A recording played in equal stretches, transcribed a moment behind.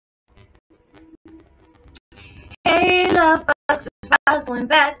Roslynn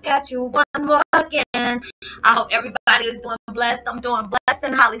back at you one more again. I hope everybody is doing blessed. I'm doing blessed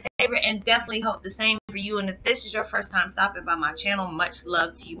and highly favored, and definitely hope the same for you. And if this is your first time stopping by my channel, much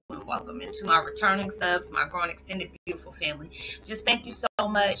love to you and welcome into my returning subs, my growing extended beautiful family. Just thank you so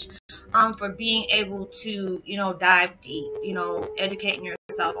much for being able to, dive deep, educating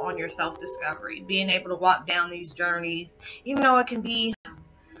yourself on your self-discovery, being able to walk down these journeys, even though it can be,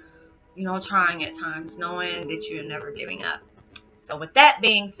 trying at times, knowing that you're never giving up. So with that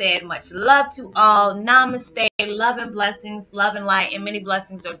being said, much love to all. Namaste. Love and blessings, love and light, and many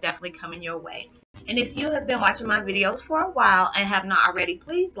blessings are definitely coming your way. And if you have been watching my videos for a while and have not already,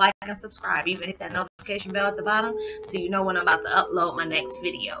 please like and subscribe. Even hit that notification bell at the bottom so you know when I'm about to upload my next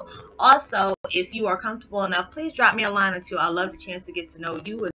video. Also, if you are comfortable enough, please drop me a line or two. I love the chance to get to know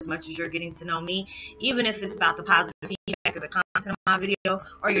you as much as you're getting to know me, even if it's about the positive feedback of the content of my video,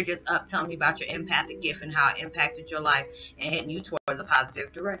 or you're just up telling me about your empathic gift and how it impacted your life and heading you towards a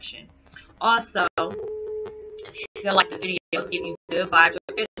positive direction. Also, if you feel like the videos give you good vibes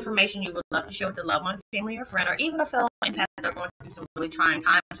or good information you would love to share with a loved one, family, or friend, or even a fellow empath that are going through some really trying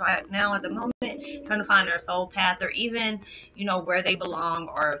times right now at the moment, trying to find their soul path, or even, where they belong,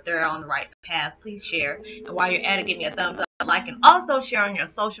 or if they're on the right path, please share. And while you're at it, give me a thumbs up, like, and also share on your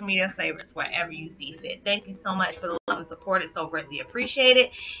social media favorites wherever you see fit. Thank you so much for the love and support. It's so greatly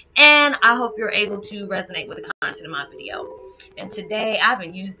appreciated. And I hope you're able to resonate with the content of my video. And today, I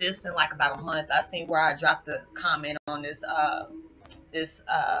haven't used this in like about a month. I seen where I dropped a comment on this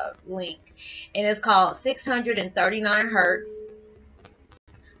link, and it's called 639 Hertz,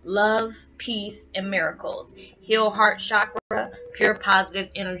 Love, Peace, and Miracles. Heal Heart Chakra, Pure Positive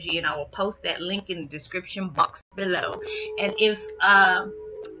Energy. And I will post that link in the description box below. And if,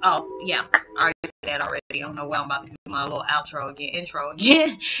 oh, yeah, I already said that already. I don't know why I'm about to do my little intro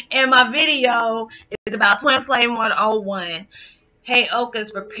again. And my video is about Twin Flame 101. Heyoka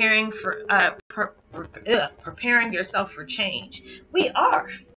is preparing for, preparing yourself for change. We are.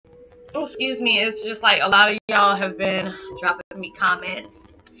 Oh, excuse me. It's just like a lot of y'all have been dropping me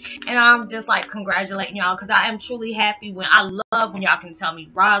comments, and I'm just like congratulating y'all, because I am truly happy when I love when y'all can tell me,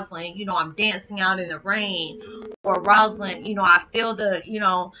 Roslynn, I'm dancing out in the rain, or Roslynn, I feel the,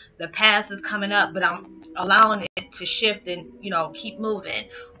 the past is coming up, but I'm allowing it to shift and, keep moving,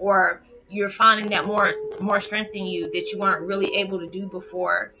 or you're finding that more strength in you that you weren't really able to do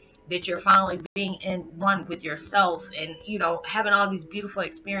before, that you're finally being in one with yourself, and having all these beautiful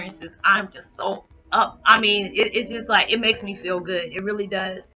experiences. I'm just so up. I mean, it's just like, it makes me feel good. It really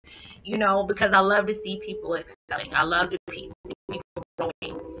does, because I love to see people excelling. I love to see people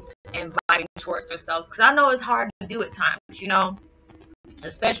growing and vibing towards themselves, because I know it's hard to do at times,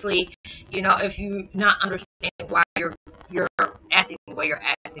 especially if you're not understanding why you're acting the way you're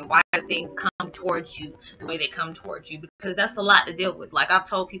acting, why things come towards you the way they come towards you, because that's a lot to deal with. Like I've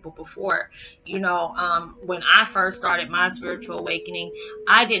told people before, when I first started my spiritual awakening,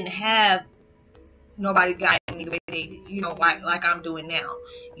 I didn't have nobody guiding me the way they, like I'm doing now.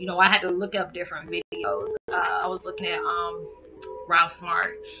 I had to look up different videos. I was looking at Ralph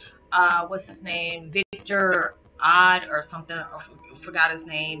Smart, what's his name, Victor Odd or something, I forgot his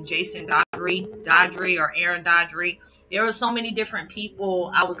name, Jason Dodry or Aaron Dodry. There were so many different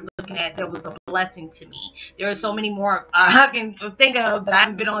people I was looking at that was a blessing to me. There are so many more I can think of that I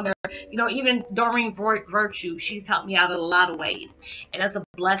haven't been on there. Even Doreen Virtue, she's helped me out in a lot of ways. And that's a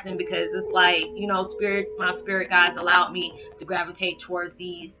blessing, because it's like, my spirit guides allowed me to gravitate towards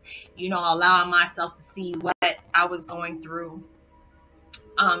these, allowing myself to see what I was going through,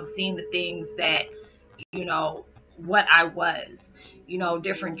 seeing the things that, what I was,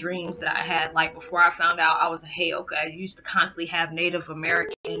 different dreams that I had. Like before I found out I was a Heyoka, I used to constantly have Native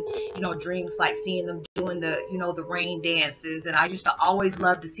American, dreams, like seeing them doing the, the rain dances. And I used to always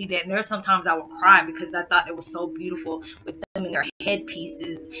love to see that. And there's sometimes I would cry because I thought it was so beautiful with them in their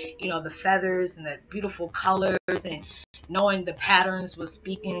headpieces, the feathers and the beautiful colors, and knowing the patterns was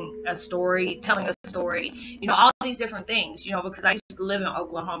speaking a story, telling a story, all these different things, because I used to live in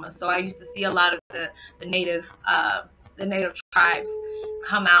Oklahoma. So I used to see a lot of the native tribes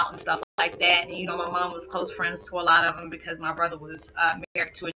come out and stuff like that. And my mom was close friends to a lot of them, because my brother was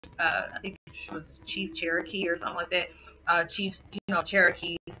married to I think she was Chief Cherokee or something like that. Chief,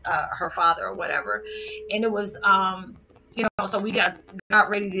 Cherokee's her father or whatever. And it was so we got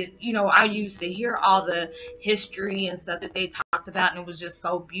ready to, I used to hear all the history and stuff that they talked about, and it was just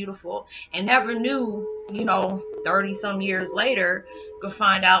so beautiful. And never knew, 30 some years later, could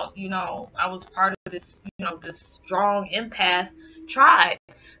find out, I was part of this, this strong empath tribe.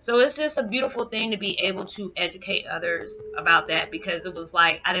 So it's just a beautiful thing to be able to educate others about that, because it was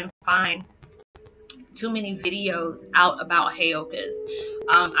like I didn't find too many videos out about Heyokas.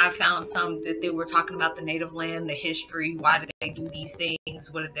 I found some that they were talking about the native land, the history, why did they do these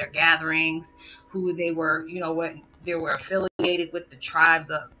things, what are their gatherings, who they were, you know, what they were affiliated with, the tribes,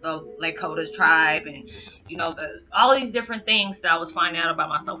 the Lakota's tribe, and you know, all these different things that I was finding out about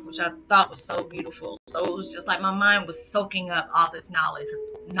myself, which I thought was so beautiful. So it was just like my mind was soaking up all this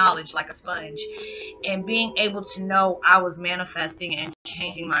knowledge like a sponge, and being able to know I was manifesting and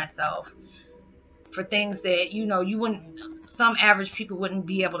changing myself for things that, you know, you wouldn't, some average people wouldn't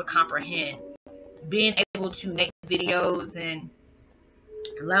be able to comprehend. Being able to make videos and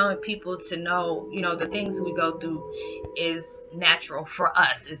allowing people to know, you know, the things we go through is natural for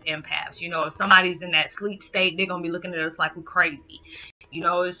us as empaths. You know, if somebody's in that sleep state, they're gonna be looking at us like we're crazy. You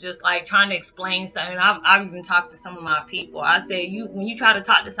know, it's just like trying to explain something. I've even talked to some of my people. I say, when you try to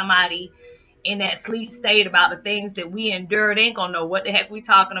talk to somebody in that sleep state about the things that we endured, they ain't gonna know what the heck we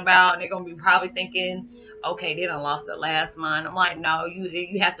talking about, and they're gonna be probably thinking, okay, they done lost their last mind. I'm like, no,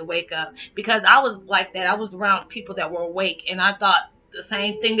 you have to wake up. Because I was like that. I was around people that were awake, and I thought the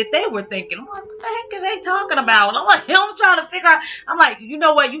same thing that they were thinking. I'm like, what the heck are they talking about? I'm like, I'm trying to figure out. I'm like, you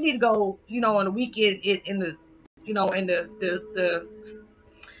know what, you need to go, you know, on the weekend in the, you know, in the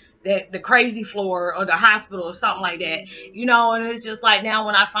crazy floor or the hospital or something like that, you know. And it's just like, now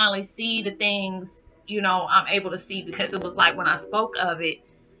when I finally see the things, you know, I'm able to see, because it was like when I spoke of it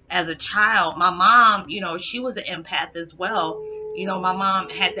as a child, my mom, you know, she was an empath as well. You know, my mom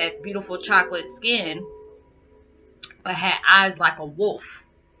had that beautiful chocolate skin, but had eyes like a wolf,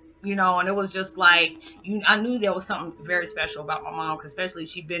 you know. And it was just like, I knew there was something very special about my mom, because especially if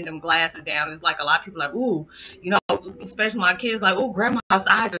she bend them glasses down, it's like a lot of people like, ooh, you know, especially my kids like, oh, grandma's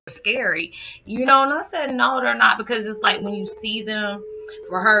eyes are scary, you know. And I said, no, they're not, because it's like when you see them,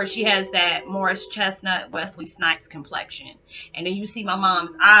 for her, she has that Morris Chestnut, Wesley Snipes complexion. And then you see my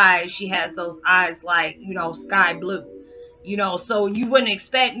mom's eyes, she has those eyes like, you know, sky blue. You know, so you wouldn't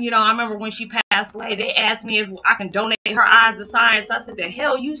expect, you know, I remember when she passed away, they asked me if I can donate her eyes to science. I said, the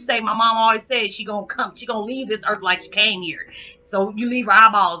hell you say? My mom always said she gonna leave this earth like she came here. So you leave her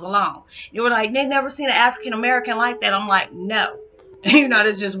eyeballs alone. They were like, they never seen an African American like that. I'm like, no. You know,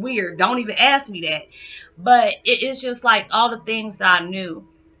 that's just weird. Don't even ask me that. But it's just like all the things I knew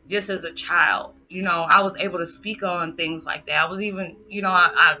just as a child. You know, I was able to speak on things like that. I was even, you know,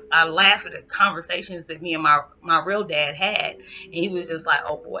 I laugh at the conversations that me and my real dad had. And he was just like,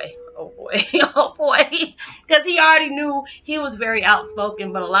 oh boy, oh boy, oh boy. Because he already knew he was very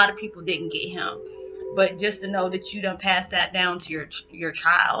outspoken, but a lot of people didn't get him. But just to know that you done passed that down to your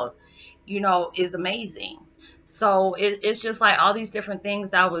child, you know, is amazing. So it's just like all these different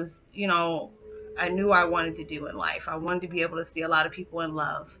things that I was, you know, I knew I wanted to do in life. I wanted to be able to see a lot of people in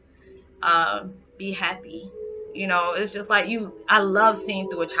love. Be happy. You know, it's just like I love seeing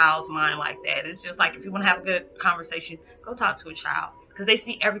through a child's mind like that. It's just like, if you want to have a good conversation, go talk to a child, because they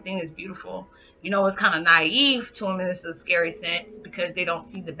see everything as beautiful. You know, it's kind of naive to them in a scary sense, because they don't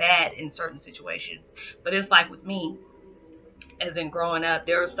see the bad in certain situations. But it's like with me, as in growing up,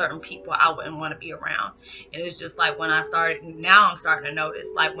 there are certain people I wouldn't want to be around. And it's just like when I started, now I'm starting to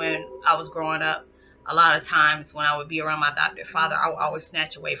notice, like when I was growing up, a lot of times when I would be around my adopted father, I would always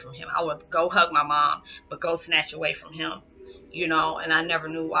snatch away from him. I would go hug my mom, but go snatch away from him, you know, and I never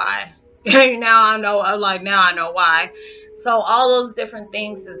knew why. Now I know, now I know why. So all those different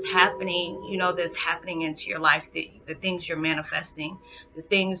things is happening, you know, that's happening into your life, the things you're manifesting, the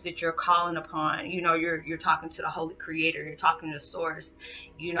things that you're calling upon. You know, you're talking to the Holy Creator, you're talking to Source,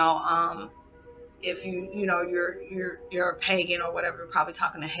 you know. If you know, you're a pagan or whatever, you're probably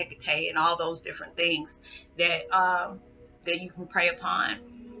talking to Hecate and all those different things that that you can pray upon,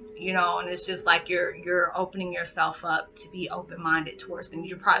 you know. And it's just like you're opening yourself up to be open-minded towards things.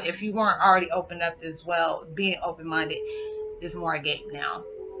 You're probably, if you weren't already opened up as well, being open-minded is more a game now.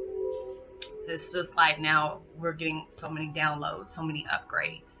 It's just like now we're getting so many downloads, so many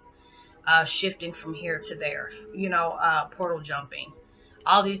upgrades, shifting from here to there, you know, portal jumping.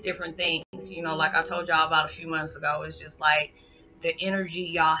 All these different things, you know, like I told y'all about a few months ago, it's just like the energy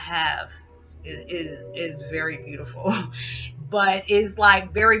y'all have is very beautiful, but it's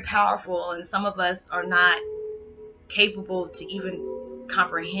like very powerful, and some of us are not capable to even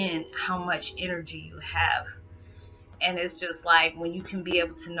comprehend how much energy you have. And it's just like when you can be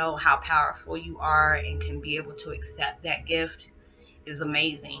able to know how powerful you are and can be able to accept that gift is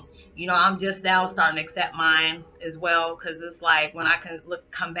amazing. You know, I'm just now starting to accept mine as well, because it's like when I can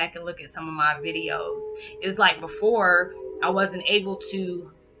come back and look at some of my videos, it's like before I wasn't able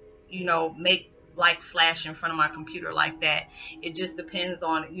to, you know, make like flash in front of my computer like that. It just depends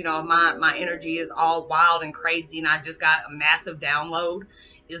on, you know, my energy is all wild and crazy and I just got a massive download.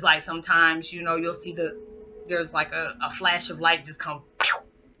 It's like sometimes, you know, you'll see there's like a flash of light just come.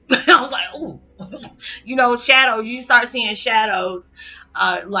 I was like, ooh, you know, shadows. You start seeing shadows.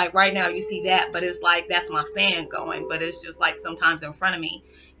 Like right now, you see that, but it's like that's my fan going. But it's just like sometimes in front of me,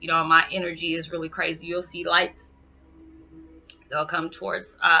 you know, my energy is really crazy. You'll see lights. They'll come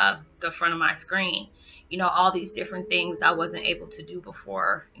towards the front of my screen. You know, all these different things I wasn't able to do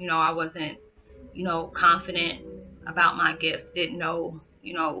before. You know, I wasn't, you know, confident about my gift. Didn't know,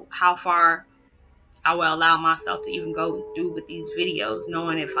 you know, how far I will allow myself to even go through with these videos,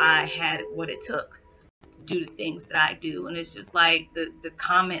 knowing if I had what it took to do the things that I do. And it's just like the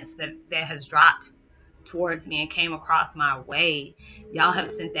comments that has dropped towards me and came across my way, y'all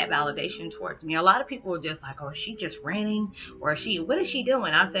have sent that validation towards me. A lot of people are just like, oh, is she just ranting, or what is she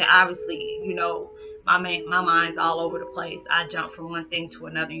doing? I say, obviously, you know, my mind's all over the place. I jump from one thing to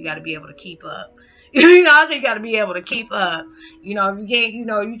another. You got to be able to keep up. You know, I say you got to be able to keep up. You know, if you can't, you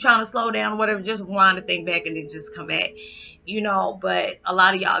know, you trying to slow down or whatever, just wind the thing back and then just come back. You know, but a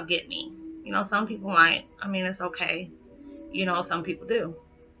lot of y'all get me. You know, some people might. I mean, it's okay. You know, some people do.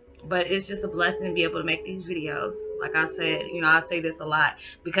 But it's just a blessing to be able to make these videos. Like I said, you know, I say this a lot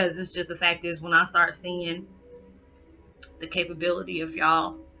because it's just the fact is when I start seeing the capability of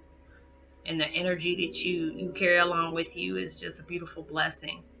y'all and the energy that you carry along with you, is just a beautiful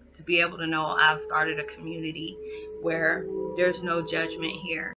blessing to be able to know I've started a community where there's no judgment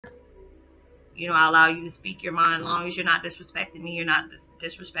here. You know, I allow you to speak your mind as long as you're not disrespecting me, you're not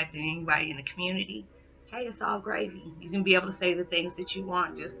disrespecting anybody in the community. Hey, it's all gravy. You can be able to say the things that you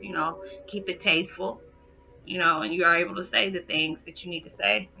want. Just, you know, keep it tasteful, you know, and you are able to say the things that you need to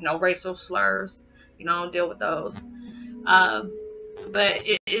say. No racial slurs, you know, don't deal with those. But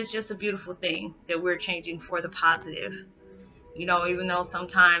it's just a beautiful thing that we're changing for the positive. You know, even though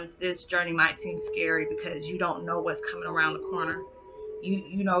sometimes this journey might seem scary because you don't know what's coming around the corner.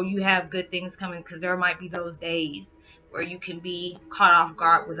 You know, you have good things coming, because there might be those days where you can be caught off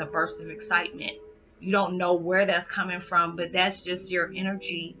guard with a burst of excitement. You don't know where that's coming from, but that's just your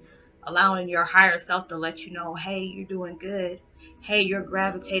energy allowing your higher self to let you know, hey, you're doing good. Hey, you're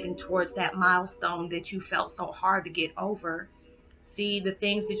gravitating towards that milestone that you felt so hard to get over. See, the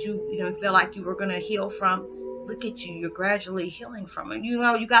things that you didn't feel like you were going to heal from, look at you, you're gradually healing from it. You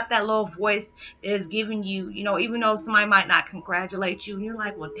know, you got that little voice that is giving you, you know, even though somebody might not congratulate you, and you're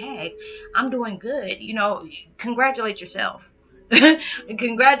like, well, dang, I'm doing good. You know, congratulate yourself.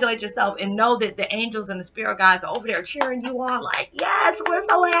 Congratulate yourself and know that the angels and the spirit guides are over there cheering you on, like, yes, we're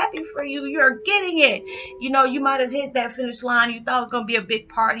so happy for you, you're getting it. You know, you might have hit that finish line, you thought it was going to be a big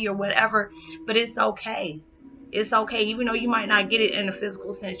party or whatever, but it's okay. It's okay, even though you might not get it in a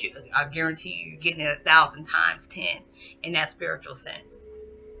physical sense. I guarantee you, you're getting it 1,000 times 10 in that spiritual sense.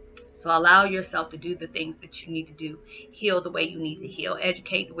 So allow yourself to do the things that you need to do. Heal the way you need to heal.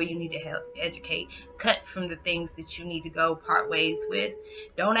 Educate the way you need to educate. Cut from the things that you need to go part ways with.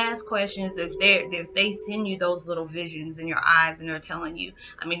 Don't ask questions. If they send you those little visions in your eyes and they're telling you,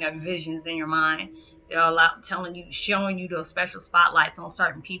 they're visions in your mind, they're telling you, showing you those special spotlights on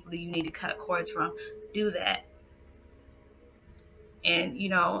certain people that you need to cut cords from. Do that. And, you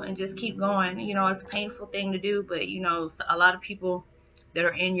know, and just keep going. You know, it's a painful thing to do, but, you know, a lot of people that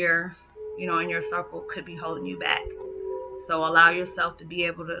are in your, you know, in your circle could be holding you back. So allow yourself to be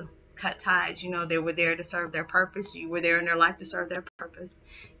able to cut ties. You know, they were there to serve their purpose. You were there in their life to serve their purpose.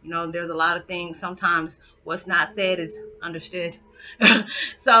 You know, there's a lot of things. Sometimes what's not said is understood.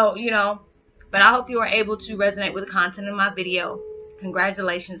 So, you know, but I hope you were able to resonate with the content of my video.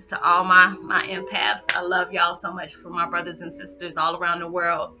 Congratulations to all my empaths. I love y'all so much. For my brothers and sisters all around the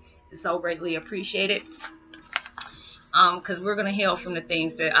world, it's so greatly appreciated. Because we're going to heal from the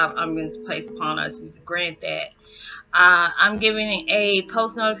things that I'm going to place upon us. Grant that. I'm giving a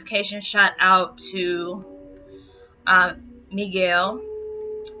post notification shout out to Miguel.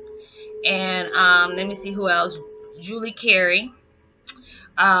 And let me see who else. Julie Carey.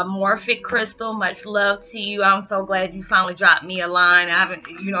 Morphic Crystal, much love to you. I'm so glad you finally dropped me a line. I haven't,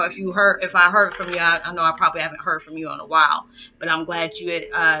 you know, if I heard from you, I know I probably haven't heard from you in a while, but I'm glad you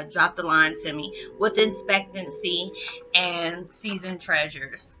had dropped the line to me. With expectancy and season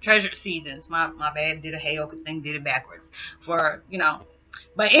treasured seasons. My bad, did a Heyoka thing, did it backwards for, you know.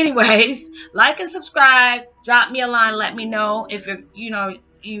 But anyways, like and subscribe, drop me a line, let me know if you're, you know,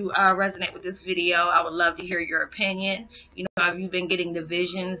 you resonate with this video. I would love to hear your opinion. You know, have you been getting the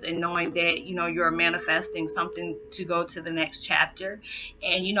visions and knowing that, you know, you're manifesting something to go to the next chapter?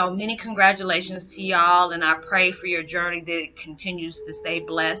 And, you know, many congratulations to y'all, and I pray for your journey that it continues to stay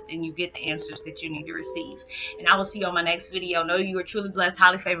blessed and you get the answers that you need to receive. And I will see you on my next video. Know you are truly blessed,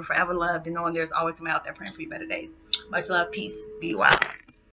 highly favored, forever loved, and knowing there's always somebody out there praying for you better days. Much love, peace, be well.